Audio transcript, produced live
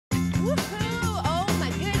Woohoo! Oh my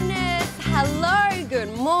goodness. Hello,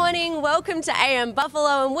 good morning. Welcome to AM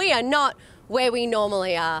Buffalo, and we are not where we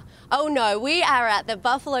normally are. Oh no, we are at the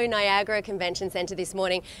Buffalo Niagara Convention Center this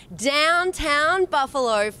morning, downtown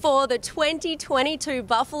Buffalo, for the 2022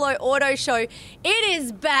 Buffalo Auto Show. It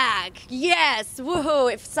is back. Yes,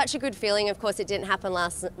 woohoo. It's such a good feeling. Of course, it didn't happen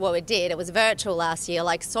it did. It was virtual last year,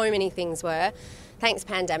 like so many things were. Thanks,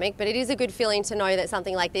 pandemic, but it is a good feeling to know that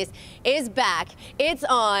something like this is back. It's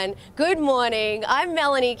on. Good morning. I'm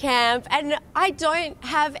Melanie Camp, and I don't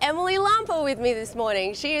have Emily Lampa with me this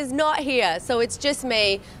morning. She is not here, so it's just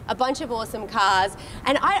me, a bunch of awesome cars,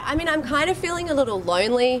 and I mean, I'm kind of feeling a little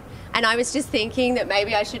lonely, and I was just thinking that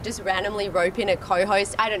maybe I should just randomly rope in a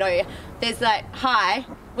co-host. I don't know. There's like, hi,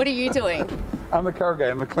 what are you doing? I'm the car guy.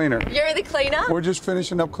 I'm the cleaner. You're the cleaner? We're just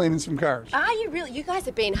finishing up cleaning some cars. Are you really? You guys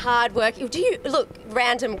have been hard working. Do you look,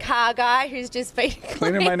 random car guy who's just been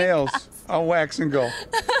cleaning my nails? I'll wax and go.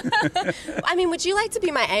 I mean, would you like to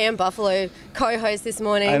be my AM Buffalo co-host this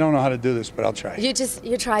morning? I don't know how to do this, but I'll try. You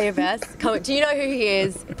try your best. Do you know who he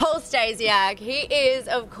is? Paul Stasiak. He is,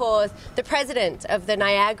 of course, the president of the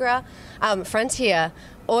Niagara Frontier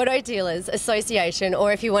Auto Dealers Association,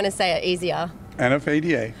 or if you want to say it easier,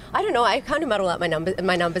 NFADA. I don't know. I kind of muddle up my numbers and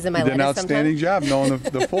my letters sometimes. You did an outstanding job knowing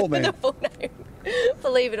the full name. The full name.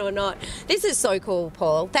 Believe it or not. This is so cool,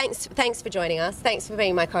 Paul. Thanks for joining us. Thanks for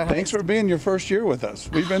being my co-host. Thanks for being your first year with us.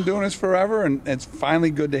 We've been doing this forever, and it's finally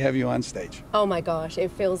good to have you on stage. Oh my gosh, it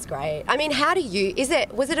feels great. I mean,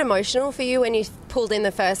 was it emotional for you when you pulled in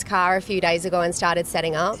the first car a few days ago and started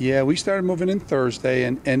setting up? Yeah, we started moving in Thursday,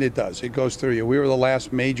 and it does. It goes through you. We were the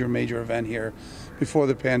last major event here before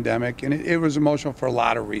the pandemic, and it was emotional for a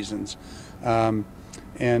lot of reasons.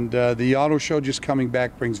 The auto show just coming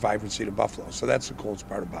back brings vibrancy to Buffalo, so that's the coolest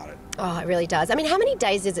part about it. Oh, it really does. I mean, how many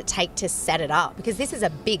days does it take to set it up? Because this is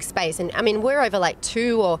a big space, and I mean, we're over like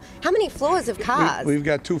how many floors of cars? We've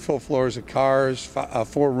got 2 full floors of cars,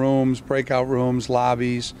 4 rooms, breakout rooms,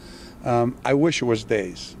 lobbies. I wish it was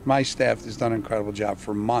days. My staff has done an incredible job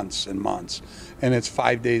for months and months, and it's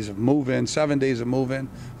 5 days of move-in, 7 days of move-in,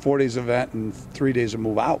 4 days of event, and 3 days of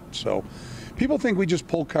move-out. So people think we just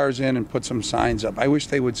pull cars in and put some signs up. I wish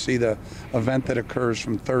they would see the event that occurs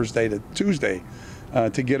from Thursday to Tuesday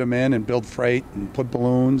to get them in and build freight and put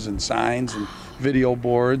balloons and signs and video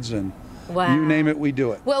boards and wow. You name it, we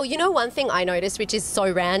do it. Well, you know one thing I noticed, which is so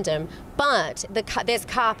random, but there's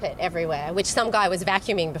carpet everywhere, which some guy was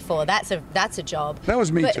vacuuming before. That's a job. That was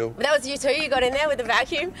me too. That was you too? You got in there with the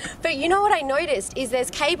vacuum? But you know what I noticed is there's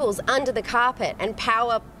cables under the carpet and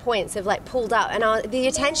power points have like pulled up, and the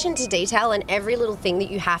attention to detail and every little thing that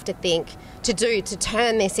you have to think to do to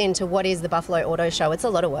turn this into what is the Buffalo Auto Show. It's a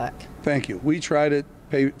lot of work. Thank you. We try to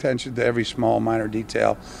pay attention to every small, minor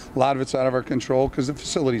detail. A lot of it's out of our control because the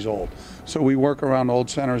facility's old. So we work around the old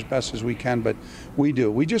center as best as we can, but we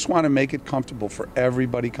do. We just want to make it comfortable for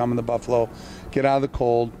everybody coming to Buffalo. Get out of the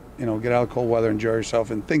cold, get out of the cold weather, enjoy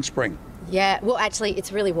yourself, and think spring. Yeah, well, actually,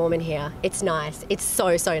 it's really warm in here. It's nice. It's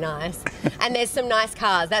so nice. And there's some nice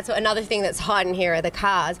cars. That's another thing that's hot in here are the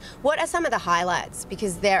cars. What are some of the highlights?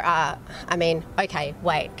 Because there are, okay,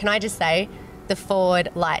 wait, can I just say, the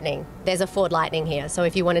Ford Lightning. There's a Ford Lightning here, so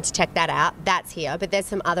if you wanted to check that out, that's here, but there's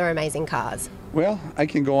some other amazing cars. Well, I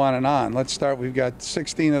can go on and on. Let's start. We've got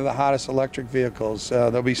 16 of the hottest electric vehicles.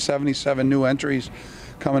 There'll be 77 new entries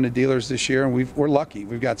coming to dealers this year, and we're lucky.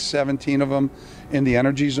 We've got 17 of them in the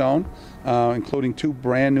energy zone, including 2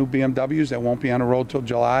 brand new BMWs that won't be on the road till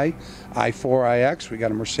July, i4 iX. We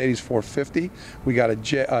got a Mercedes 450. We got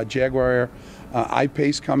a Jaguar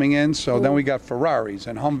I-Pace coming in, so then we got Ferraris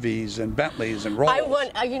and Humvees and Bentleys and Rolls.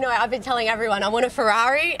 I've been telling everyone I want a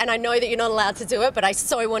Ferrari, and I know that you're not allowed to do it, but I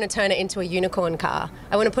so want to turn it into a unicorn car.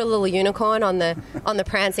 I want to put a little unicorn on the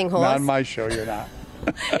prancing horse. Not on my show, you're not.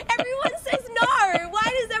 Everyone says no.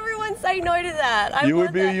 Why does everyone say no to that? You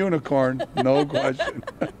would be a unicorn, no question.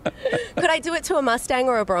 Could I do it to a Mustang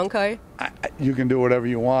or a Bronco? You can do whatever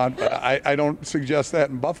you want, but I don't suggest that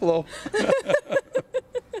in Buffalo.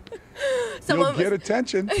 You'll get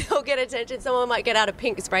attention. You'll get attention. Someone might get out a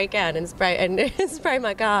pink spray can and spray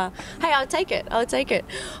my car. Hey, I'll take it.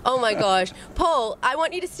 Oh my gosh. Paul, I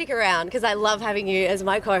want you to stick around because I love having you as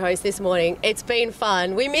my co-host this morning. It's been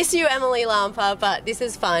fun. We miss you, Emily Lampa, but this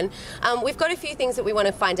is fun. We've got a few things that we want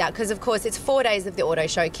to find out because, of course, it's 4 days of the auto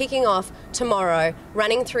show, kicking off tomorrow,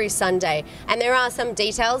 running through Sunday. And there are some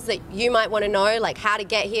details that you might want to know, like how to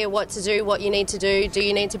get here, what to do, what you need to do. Do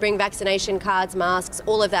you need to bring vaccination cards, masks,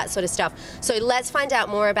 all of that sort of stuff. So let's find out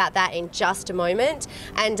more about that in just a moment.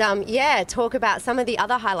 And yeah, talk about some of the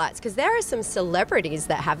other highlights, because there are some celebrities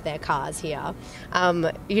that have their cars here.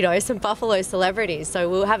 You know, some Buffalo celebrities. So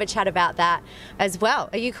we'll have a chat about that as well.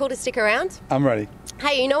 Are you cool to stick around? I'm ready.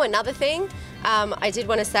 Hey, you know another thing I did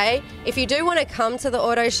want to say, if you do want to come to the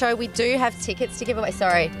auto show, we do have tickets to give away.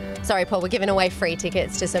 Sorry, Paul, we're giving away free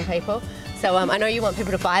tickets to some people. So I know you want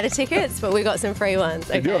people to buy the tickets, but we got some free ones.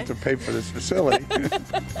 Okay? You do have to pay for this facility.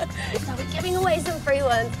 So we're giving away some free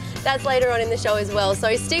ones. That's later on in the show as well.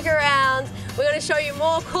 So stick around. We're going to show you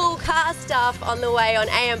more cool car stuff on the way on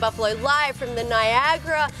AM Buffalo, live from the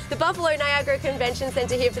Buffalo Niagara Convention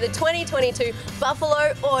Centre here for the 2022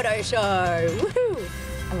 Buffalo Auto Show. Woohoo!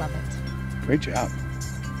 I love it. Great job.